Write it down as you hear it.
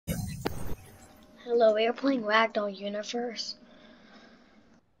Hello, we are playing Ragdoll Universe.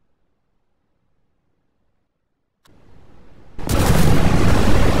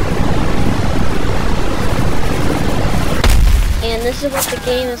 And this is what the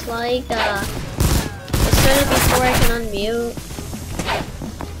game is like. It started before I can unmute.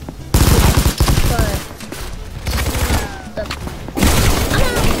 But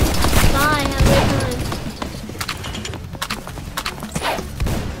bye, have a good time.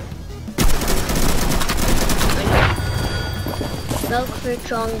 Milk for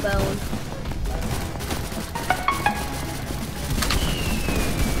Jongbone.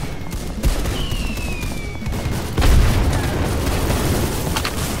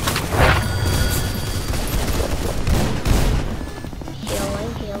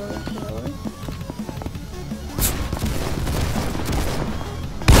 Healing.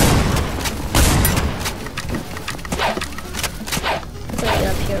 Put it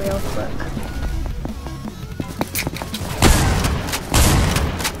up here real quick.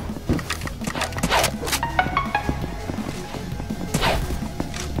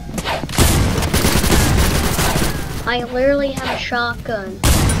 I literally have a shotgun,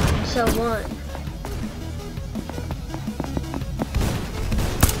 so one.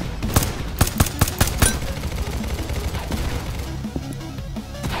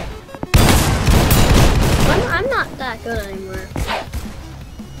 I'm not that good anymore.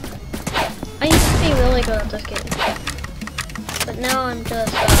 I used to be really good at this game, but now I'm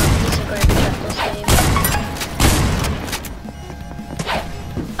just a piece of garbage at this game.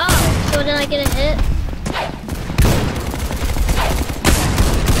 Oh, so did I get a hit?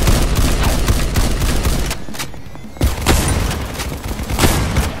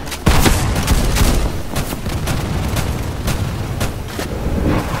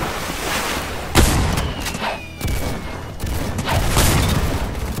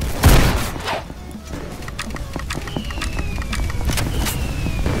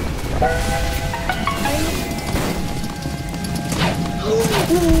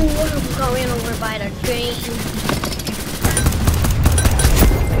 Got ran over by the train.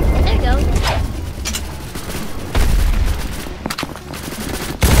 There you go.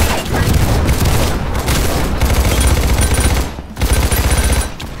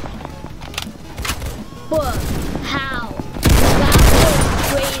 Whoa! How? That was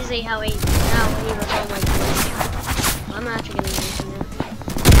crazy how he was on like this. I'm actually gonna use him now.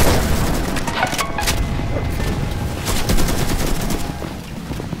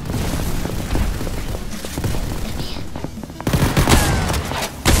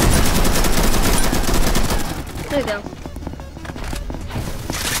 There we go.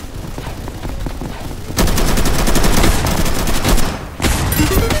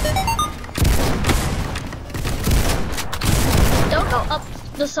 Don't go up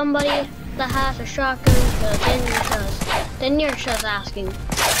to somebody that has a shotgun, because then you're just asking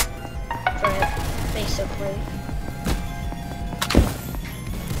for it, basically.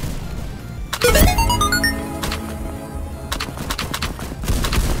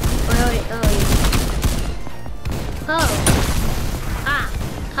 Oh. Ah,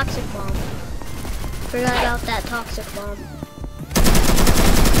 toxic bomb. Forgot about that toxic bomb.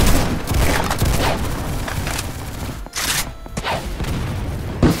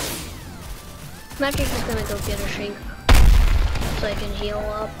 I'm actually just gonna go get a shrink so I can heal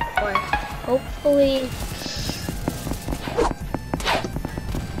up, or hopefully.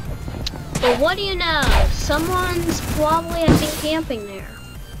 But what do you know? Someone's probably, I think, camping there.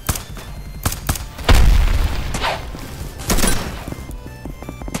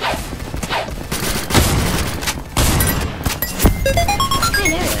 Hey,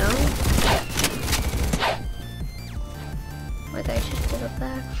 there you go. Like I just did a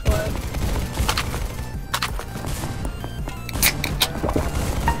backflip.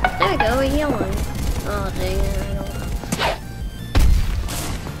 There you go, we're healing. Oh dang it, I don't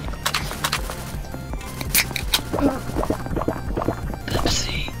know.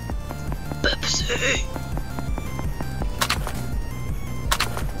 Pepsi.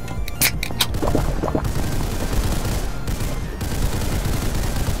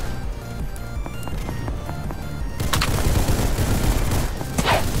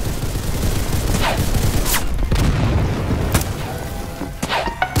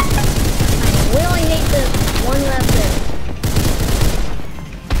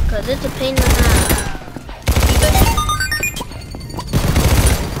 It's a pain in the ass.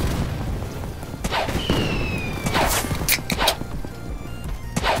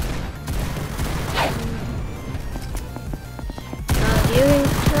 You can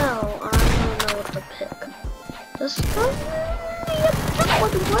tell I don't know what to pick. This one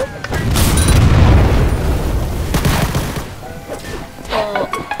would work.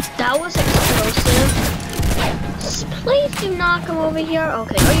 That was explosive. Please do not come over here.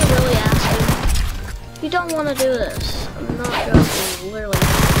 Okay, are you really asking? You don't want to do this. I'm not joking. Literally.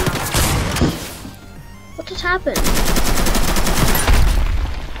 What just happened?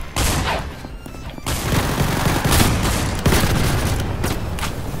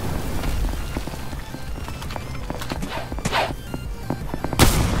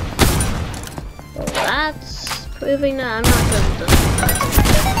 Well, that's proving that I'm not good with this.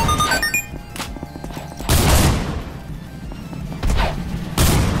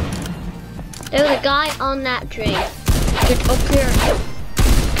 There's a guy on that tree. Get up here.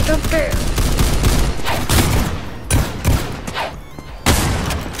 Get up here.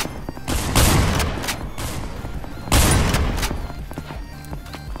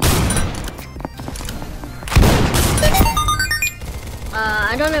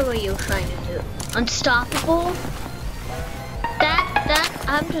 I don't know what you're trying to do. Unstoppable?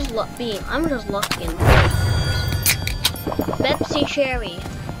 I'm just lucky. Pepsi Cherry.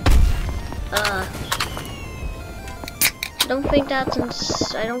 I don't think that's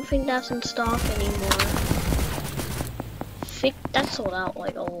in stock anymore. I think that sold out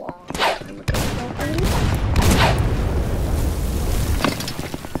like a long time ago.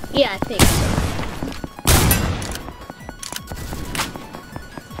 Yeah, I think so.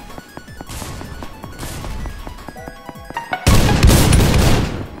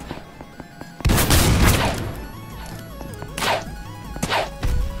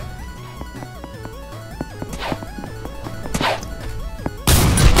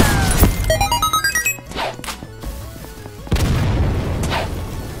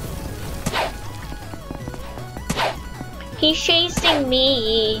 He's chasing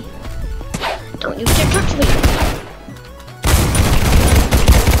me. Don't you dare touch me.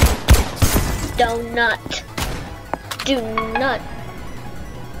 Do not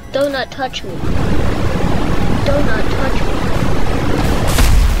touch me. Do not touch me.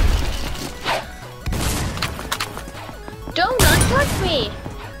 Do not touch me.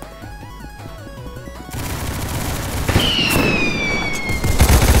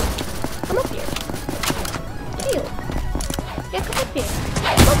 Come up here. Ew. Yeah, come up here.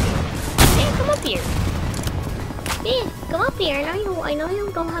 Come up here. Yeah, come up here. Yeah, come up here. I know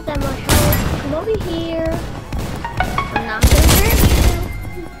you don't have that much health. Come over here. I'm not gonna hurt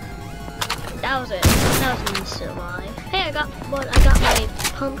you. That was it. That was an instant lie. Hey, I got my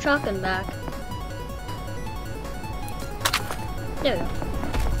pump shotgun back. There we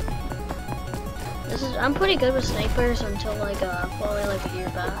go. I'm pretty good with snipers until like probably like a year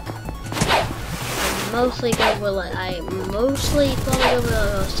back. I'm mostly good with mostly probably good with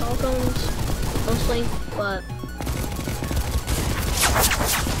assault guns, mostly, but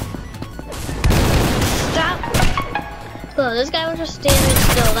stop! Oh, this guy was just standing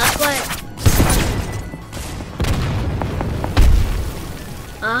still. That's why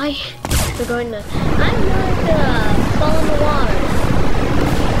I'm going to fall in the water.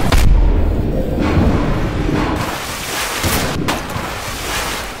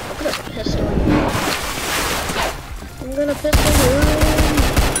 I'm gonna pistol you.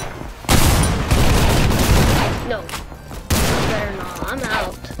 No. Better not. I'm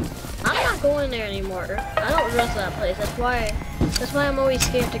out. I'm not going there anymore. I don't trust that place. That's why I'm always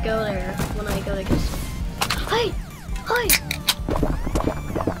scared to go there when I go to get some. Hey! Hey!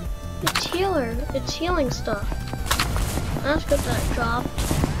 It's healer. It's healing stuff. That's good that it dropped.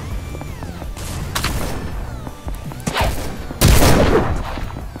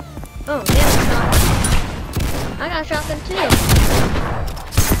 Oh, yeah, I got a shotgun too.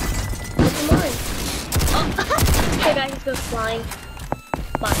 What's mine? Oh, the guy just goes flying.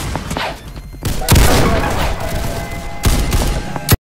 Bye.